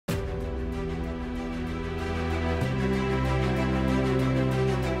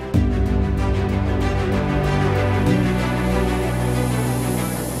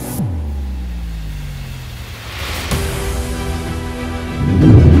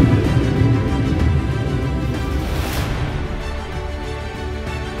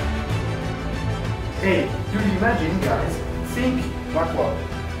imagine, guys, think backward.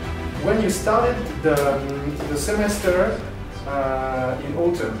 When you started the semester in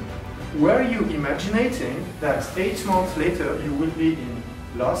autumn, were you imagining that 8 months later you will be in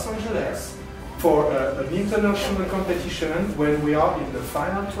Los Angeles for an international competition when we are in the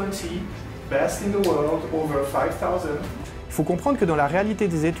final 20, best in the world, over 5,000? Il faut comprendre que dans la réalité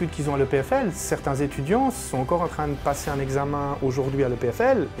des études qu'ils ont à l'EPFL, certains étudiants sont encore en train de passer un examen aujourd'hui à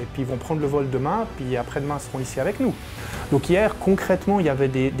l'EPFL et puis ils vont prendre le vol demain, puis après-demain ils seront ici avec nous. Donc hier, concrètement, il y avait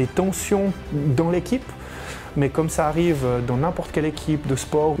des tensions dans l'équipe, mais comme ça arrive dans n'importe quelle équipe de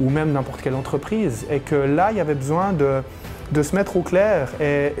sport ou même n'importe quelle entreprise, et que là, il y avait besoin de se mettre au clair.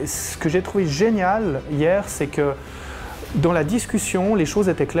 Et ce que j'ai trouvé génial hier, c'est que dans la discussion, les choses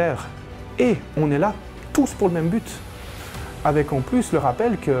étaient claires. Et on est là tous pour le même but. Avec en plus le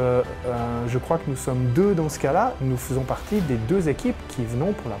rappel que je crois que nous sommes 2 dans ce cas-là, nous faisons partie des 2 équipes qui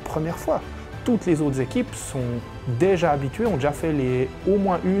venons pour la première fois. Toutes les autres équipes sont déjà habituées, ont déjà fait au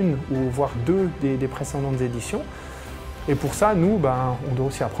moins 1 ou voire 2 des précédentes éditions. Et pour ça, nous, on doit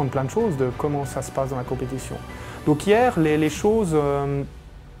aussi apprendre plein de choses de comment ça se passe dans la compétition. Donc hier, les choses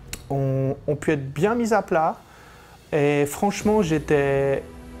ont pu être bien mises à plat. Et franchement, j'étais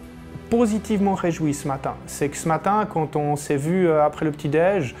positivement réjoui ce matin. C'est que ce matin, quand on s'est vu après le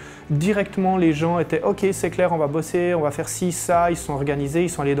petit-déj, directement les gens étaient « Ok, c'est clair, on va bosser, on va faire ci, ça ». Ils se sont organisés, ils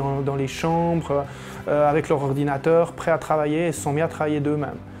sont allés dans les chambres avec leur ordinateur, prêts à travailler, ils se sont mis à travailler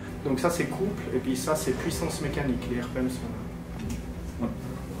d'eux-mêmes. Donc ça c'est couple, et puis ça c'est puissance mécanique, les RPM sont là.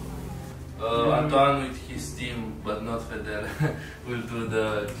 Antoine with his team, but not Fedel, will do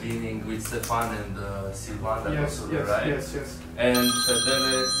the cleaning with Stefan and Sylvain, that Yes, also yes, right? yes, yes. And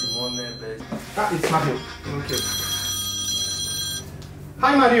Fedele, Simone, Bez. Ah, it's Mario. Okay.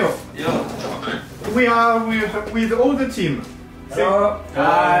 Hi Mario. Yo. We are with all the team. Hello.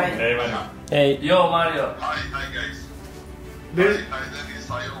 Hi. Hey Mario. Hey. Yo Mario. Hi guys. There- Hi, that is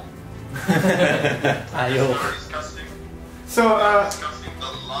Ayo. Ayo. We're discussing So, the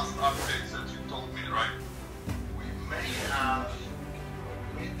last updates that you told me, right? We may have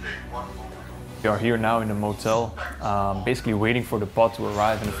one more. We are here now in the motel, basically waiting for the pod to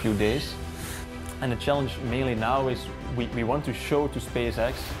arrive in a few days. And the challenge mainly now is we want to show to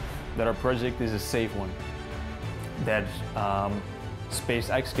SpaceX that our project is a safe one. That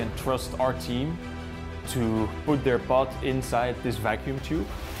SpaceX can trust our team to put their pod inside this vacuum tube,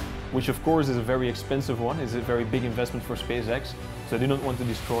 which of course is a very expensive one. It's a very big investment for SpaceX, so they don't want to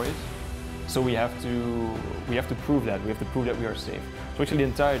destroy it. So we have to prove that. We have to prove that we are safe. So actually the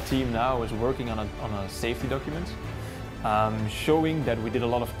entire team now is working on a safety document, showing that we did a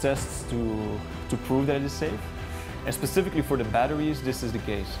lot of tests to prove that it is safe. And specifically for the batteries, this is the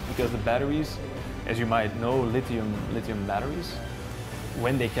case, because the batteries, as you might know, lithium batteries,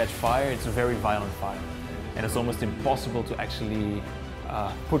 when they catch fire, it's a very violent fire, and it's almost impossible to actually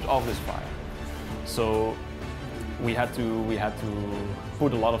put off this fire. So we had to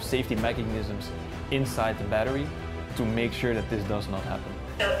put a lot of safety mechanisms inside the battery to make sure that this does not happen.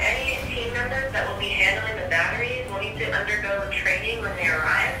 So any team members that will be handling the batteries will need to undergo training when they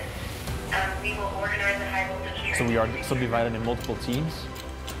arrive. We will organize a high voltage training. So we are subdivided in multiple teams.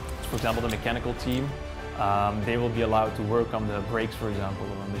 For example, the mechanical team, they will be allowed to work on the brakes, for example,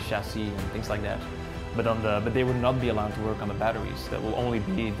 or on the chassis and things like that. But they would not be allowed to work on the batteries. That will only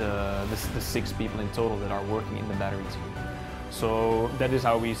be the 6 people in total that are working in the battery team. So that is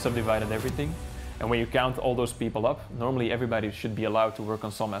how we subdivided everything. And when you count all those people up, normally everybody should be allowed to work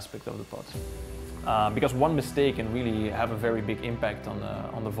on some aspect of the pod. Because one mistake can really have a very big impact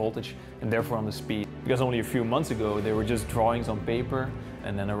on the voltage and therefore on the speed. Because only a few months ago they were just drawings on paper,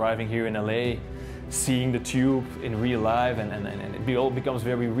 and then arriving here in LA, seeing the tube in real life, and it all becomes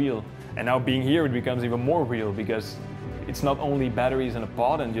very real. And now being here, it becomes even more real, because it's not only batteries in a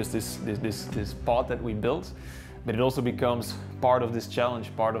pod and just this pod that we built, but it also becomes part of this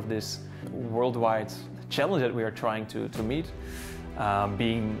challenge, part of this worldwide challenge that we are trying to meet,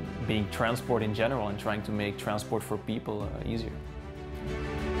 being transport in general, and trying to make transport for people easier.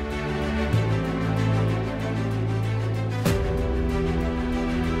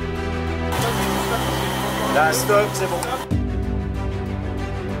 Là, stop, c'est bon.